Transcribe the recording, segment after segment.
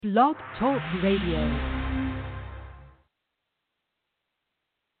Blog Talk Radio.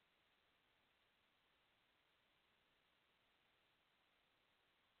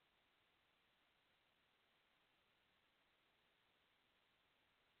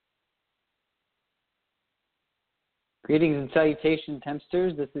 Greetings and salutations,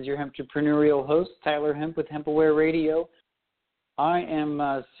 Hempsters. This is your Hempreneurial host, Tyler Hemp with HempAware Radio. I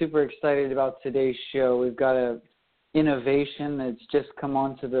am super excited about today's show. We've got an innovation that's just come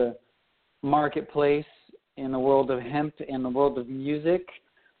onto the marketplace in the world of hemp and the world of music.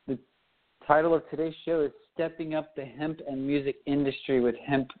 The title of today's show is Stepping Up the Hemp and Music Industry with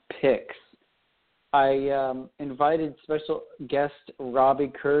Hemp Picks. I invited special guest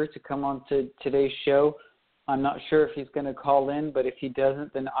Robbie Kerr to come on to today's show. I'm not sure if he's going to call in, but if he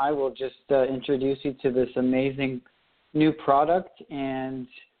doesn't, then I will just introduce you to this amazing new product and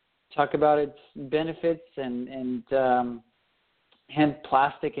talk about its benefits and hemp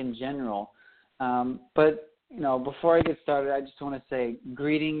plastic in general. But, before I get started, I just want to say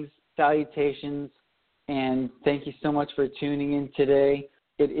greetings, salutations, and thank you so much for tuning in today.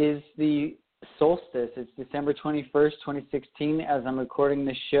 It is the solstice. It's December 21st, 2016, as I'm recording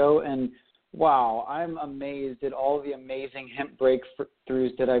this show, and wow, I'm amazed at all the amazing hemp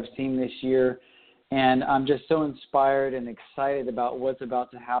breakthroughs that I've seen this year, and I'm just so inspired and excited about what's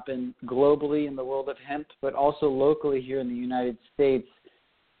about to happen globally in the world of hemp, but also locally here in the United States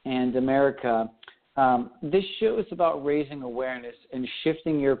and America. This show is about raising awareness and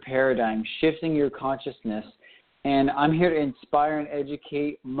shifting your paradigm, shifting your consciousness, and I'm here to inspire and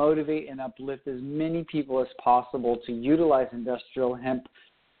educate, motivate, and uplift as many people as possible to utilize industrial hemp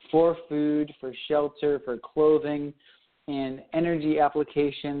for food, for shelter, for clothing, and energy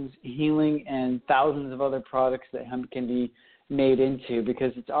applications, healing, and thousands of other products that hemp can be made into,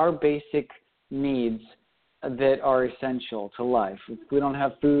 because it's our basic needs that are essential to life. If we don't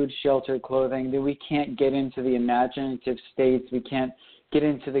have food, shelter, clothing, then we can't get into the imaginative states. We can't get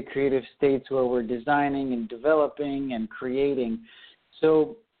into the creative states where we're designing and developing and creating.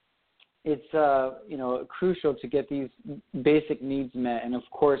 So it's crucial to get these basic needs met, and of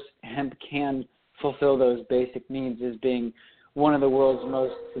course hemp can fulfill those basic needs as being one of the world's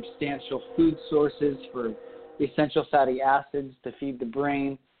most substantial food sources for essential fatty acids to feed the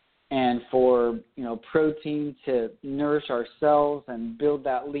brain, and for protein to nourish our cells and build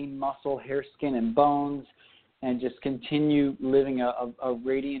that lean muscle, hair, skin, and bones, and just continue living a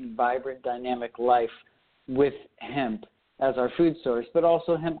radiant, vibrant, dynamic life with hemp as our food source. But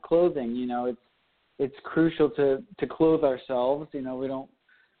also hemp clothing, it's crucial to clothe ourselves.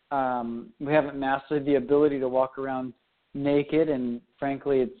 We haven't mastered the ability to walk around naked, and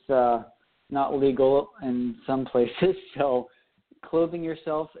frankly, it's not legal in some places. So clothing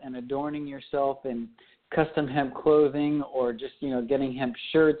yourself and adorning yourself in custom hemp clothing, or just, getting hemp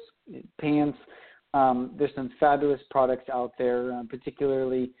shirts, pants. There's some fabulous products out there.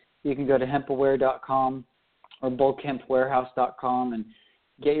 Particularly, you can go to hempaware.com or bulkhempwarehouse.com and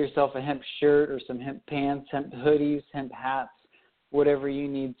get yourself a hemp shirt or some hemp pants, hemp hoodies, hemp hats, whatever you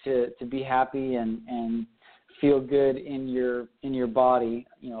need to be happy and feel good in your body,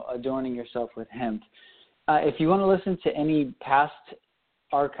 adorning yourself with hemp. If you want to listen to any past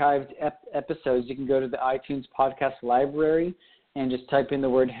archived episodes, you can go to the iTunes podcast library and just type in the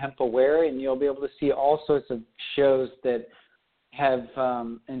word HempAware, and you'll be able to see all sorts of shows that have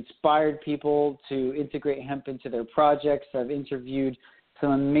inspired people to integrate hemp into their projects. I've interviewed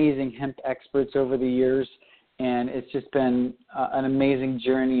some amazing hemp experts over the years, and it's just been an amazing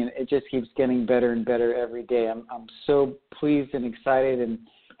journey, and it just keeps getting better and better every day. I'm so pleased and excited and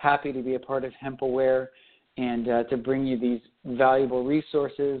happy to be a part of HempAware and to bring you these valuable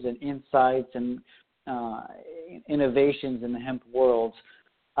resources and insights and innovations in the hemp world.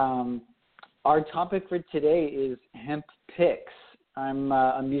 Our topic for today is hemp picks. I'm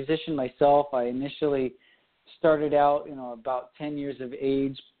a musician myself. I initially started out, about 10 years of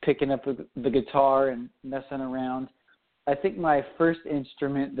age, picking up the guitar and messing around. I think my first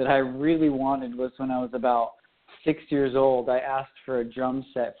instrument that I really wanted was when I was about 6 years old. I asked for a drum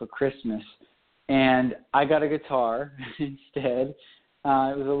set for Christmas, and I got a guitar instead. It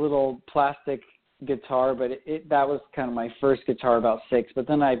was a little plastic guitar, but that was kind of my first guitar, about 6. But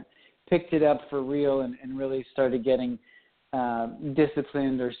then I picked it up for real and really started getting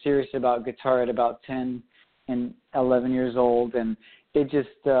disciplined or serious about guitar at about 10 and 11 years old, and it just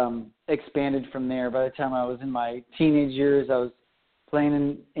expanded from there. By the time I was in my teenage years, I was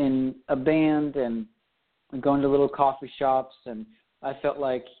playing in a band and going to little coffee shops, and I felt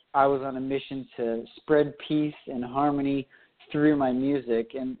like I was on a mission to spread peace and harmony through my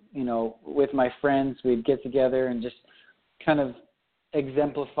music. And with my friends, we'd get together and just kind of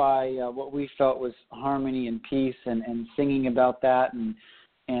exemplify what we felt was harmony and peace, and singing about that, and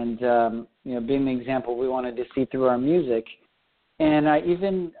being the example we wanted to see through our music. And I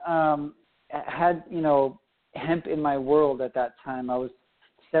even had hemp in my world at that time. I was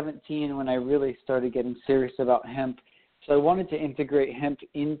 17 when I really started getting serious about hemp. So I wanted to integrate hemp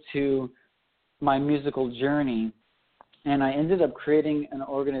into my musical journey, and I ended up creating an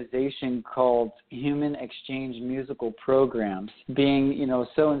organization called Human Exchange Musical Programs, being,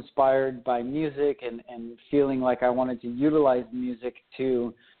 so inspired by music and feeling like I wanted to utilize music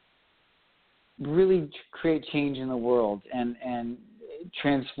to really create change in the world and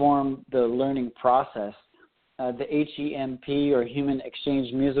transform the learning process. The HEMP, or Human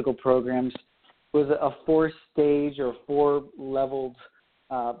Exchange Musical Programs, was a 4-stage or 4-leveled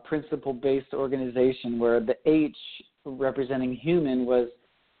principle-based organization where the H, representing human, was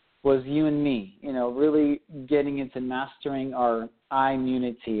you and me, really getting into mastering our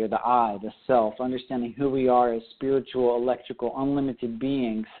I-munity, or the I, the self, understanding who we are as spiritual, electrical, unlimited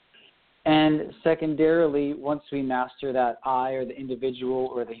beings. And secondarily, once we master that I, or the individual,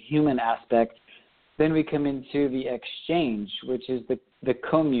 or the human aspect, then we come into the exchange, which is the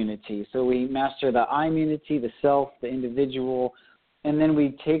community. So we master the I-munity, the self, the individual, and then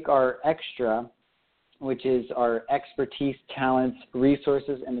we take our extra, which is our expertise, talents,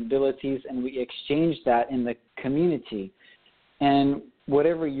 resources, and abilities, and we exchange that in the community. And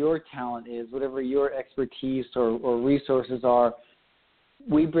whatever your talent is, whatever your expertise or resources are,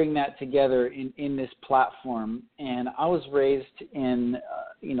 we bring that together in this platform. And I was raised in,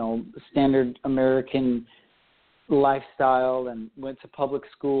 standard American lifestyle and went to public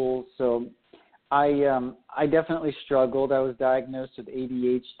schools. So I definitely struggled. I was diagnosed with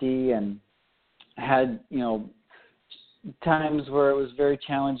ADHD and had, times where it was very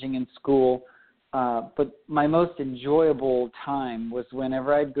challenging in school. But my most enjoyable time was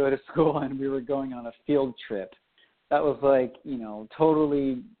whenever I'd go to school and we were going on a field trip. That was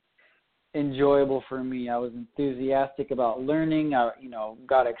totally enjoyable for me. I was enthusiastic about learning. I,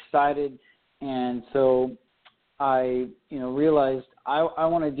 got excited. And so I, realized I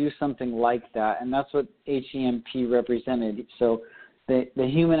want to do something like that. And that's what HEMP represented. So the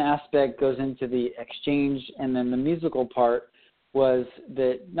human aspect goes into the exchange, and then the musical part was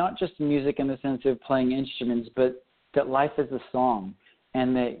that not just music in the sense of playing instruments, but that life is a song,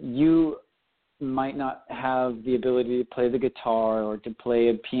 and that you might not have the ability to play the guitar or to play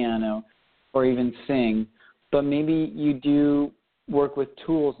a piano or even sing, but maybe you do work with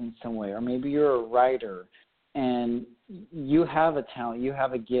tools in some way, or maybe you're a writer and you have a talent, you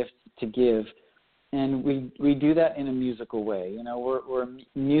have a gift to give, and we do that in a musical way. We're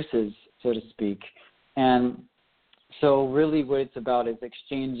muses, so to speak. And so really what it's about is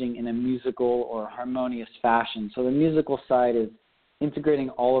exchanging in a musical or harmonious fashion. So the musical side is integrating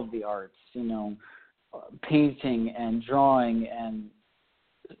all of the arts, painting and drawing and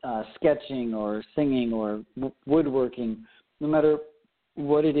sketching or singing or woodworking. No matter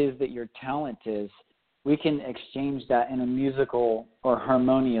what it is that your talent is, we can exchange that in a musical or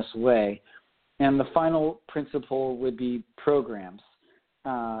harmonious way. And the final principle would be programs.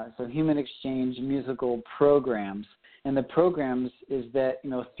 So human exchange musical programs. And the programs is that,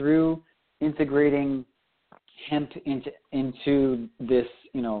 through integrating hemp into this,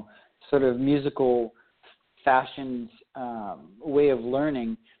 sort of musical fashioned way of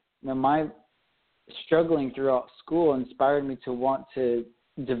learning, my struggling throughout school inspired me to want to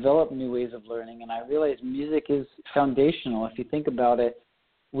develop new ways of learning. And I realized music is foundational. If you think about it,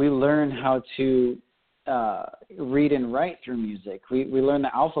 we learn how to read and write through music. We learn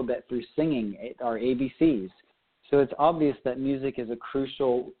the alphabet through singing, our ABCs. So it's obvious that music is a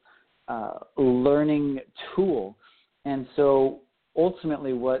crucial learning tool. And so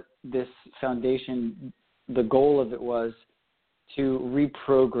ultimately what this foundation, the goal of it was to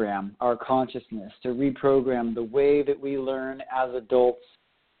reprogram our consciousness, to reprogram the way that we learn as adults,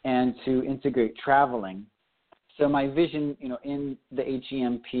 and to integrate traveling. So my vision, in the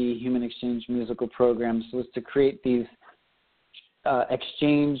HEMP, Human Exchange Musical Programs, was to create these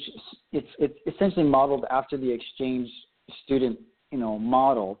exchange. It's essentially modeled after the exchange student,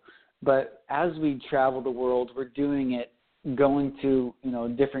 model. But as we travel the world, we're doing it, going to,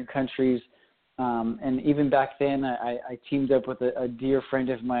 different countries. And even back then, I teamed up with a dear friend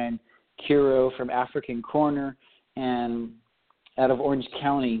of mine, Kiro from African Corner, and out of Orange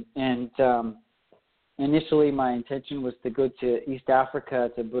County. And initially, my intention was to go to East Africa,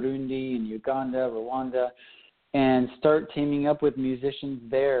 to Burundi and Uganda, Rwanda, and start teaming up with musicians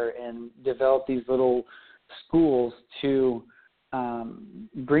there and develop these little schools to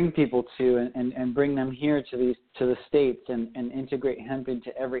bring people to and bring them here to the States and integrate hemp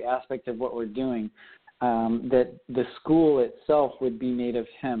into every aspect of what we're doing. That the school itself would be made of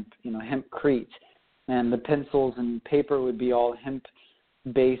hemp, hempcrete, and the pencils and paper would be all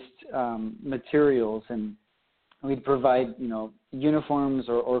hemp-based materials, and we'd provide, uniforms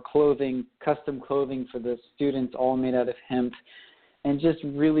or clothing, custom clothing for the students, all made out of hemp, and just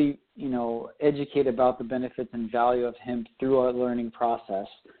really, educate about the benefits and value of hemp through our learning process,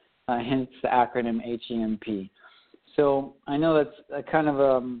 hence the acronym HEMP. So I know that's a kind of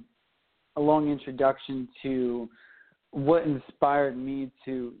a long introduction to what inspired me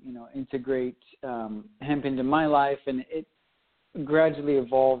to, integrate hemp into my life, and it gradually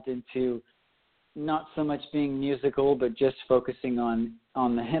evolved into not so much being musical, but just focusing on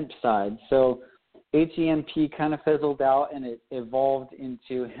the hemp side. So HEMP kind of fizzled out, and it evolved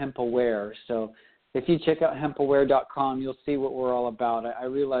into Hemp Aware. So if you check out hempaware.com, you'll see what we're all about. I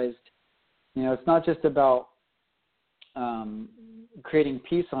realized, it's not just about creating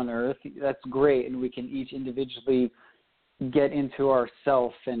peace on earth. That's great, and we can each individually get into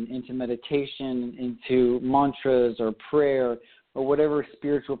ourself and into meditation, into mantras or prayer or whatever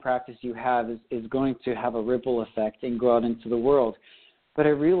spiritual practice you have is going to have a ripple effect and go out into the world. But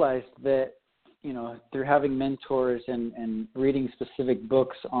I realized that, through having mentors and reading specific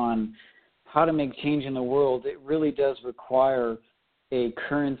books on how to make change in the world, it really does require a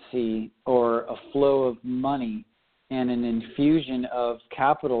currency or a flow of money and an infusion of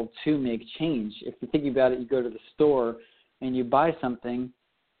capital to make change. If you think about it, you go to the store and you buy something,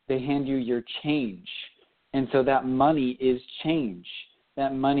 they hand you your change. And so that money is change.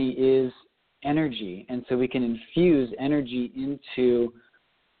 That money is energy. And so we can infuse energy into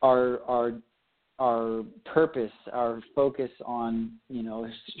our purpose, our focus on,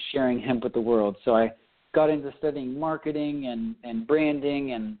 sharing hemp with the world. So I got into studying marketing and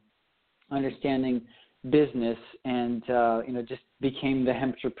branding and understanding business and, just became the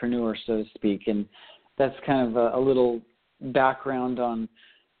hemp-trepreneur, so to speak. And that's kind of a little background on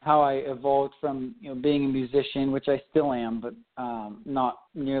how I evolved from, being a musician, which I still am, but not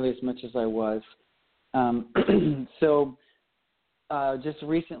nearly as much as I was. So just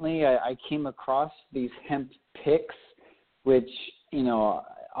recently I came across these hemp picks, which,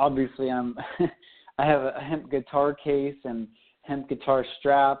 obviously I have a hemp guitar case and hemp guitar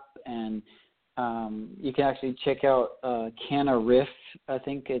strap, and you can actually check out Canna Riff. I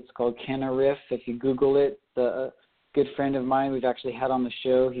think it's called Canna Riff. If you Google it, the good friend of mine we've actually had on the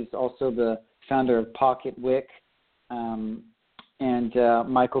show. He's also the founder of Pocket Wick, and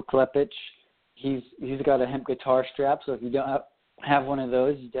Michael Klepich. He's got a hemp guitar strap, so if you don't have one of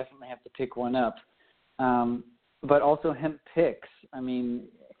those, you definitely have to pick one up. But also hemp picks. I mean,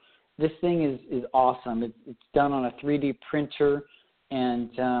 this thing is awesome. It's done on a 3D printer, and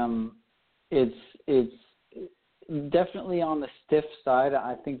it's definitely on the stiff side.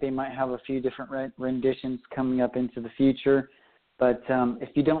 I think they might have a few different renditions coming up into the future. But if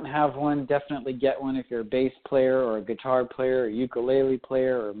you don't have one, definitely get one if you're a bass player or a guitar player or ukulele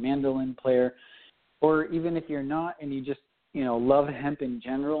player or mandolin player. Or even if you're not and you just, love hemp in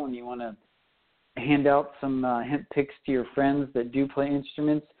general and you want to hand out some hemp picks to your friends that do play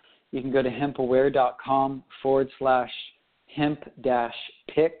instruments, you can go to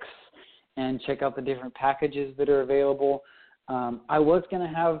hempaware.com/hemp-picks and check out the different packages that are available. I was going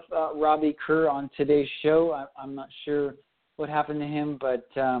to have Robbie Kerr on today's show. I'm not sure what happened to him, but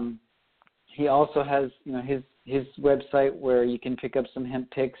he also has, his website where you can pick up some hemp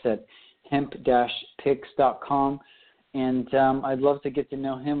picks at hemp-picks.com. And I'd love to get to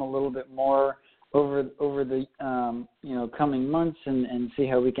know him a little bit more over the coming months and see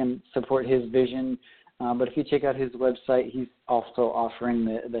how we can support his vision. But if you check out his website, he's also offering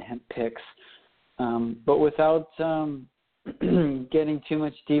the hemp picks. But without getting too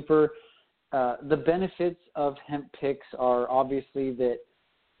much deeper, the benefits of hemp picks are obviously that,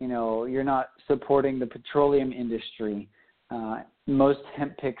 you're not supporting the petroleum industry. Most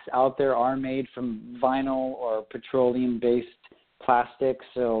hemp picks out there are made from vinyl or petroleum-based plastic,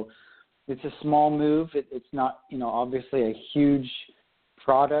 so it's a small move. It's not, obviously a huge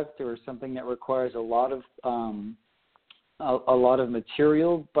product or something that requires a lot of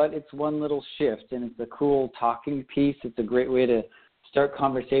material, but it's one little shift, and it's a cool talking piece. It's a great way to start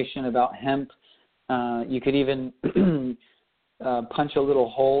conversation about hemp. You could even punch a little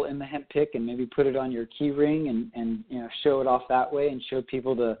hole in the hemp pick and maybe put it on your key ring and show it off that way and show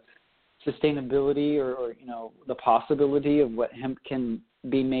people the sustainability or the possibility of what hemp can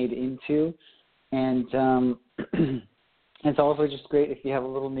be made into. And it's also just great if you have a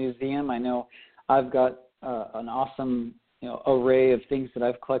little museum. I know I've got an awesome array of things that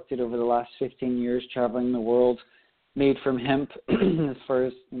I've collected over the last 15 years traveling the world, made from hemp. As far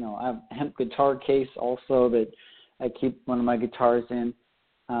as I have a hemp guitar case also that I keep one of my guitars in.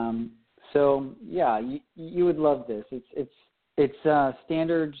 So yeah, you would love this. It's a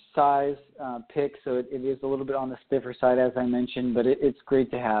standard size pick, so it is a little bit on the stiffer side, as I mentioned, but it's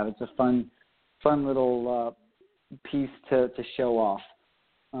great to have. It's a fun little piece to show off.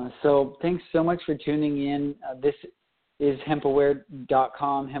 So thanks so much for tuning in. This is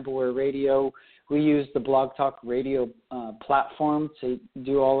hempaware.com, HempAware Radio. We use the Blog Talk Radio platform to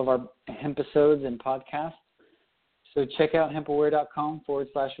do all of our hemp episodes and podcasts. So check out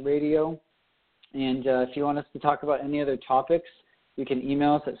hempaware.com/radio. And if you want us to talk about any other topics, you can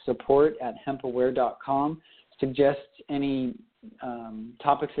email us at support@hempaware.com. Suggest any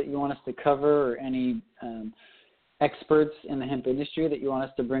topics that you want us to cover or any experts in the hemp industry that you want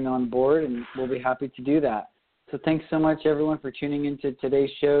us to bring on board, and we'll be happy to do that. So thanks so much, everyone, for tuning into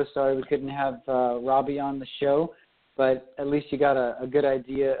today's show. Sorry we couldn't have Robbie on the show, but at least you got a good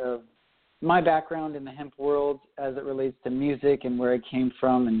idea of my background in the hemp world as it relates to music and where I came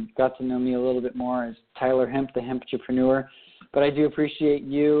from, and got to know me a little bit more as Tyler Hemp, the Hemp-entrepreneur. But I do appreciate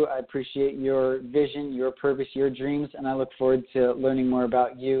you. I appreciate your vision, your purpose, your dreams, and I look forward to learning more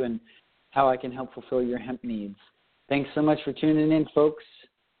about you and how I can help fulfill your hemp needs. Thanks so much for tuning in, folks.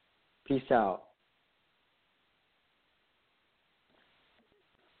 Peace out.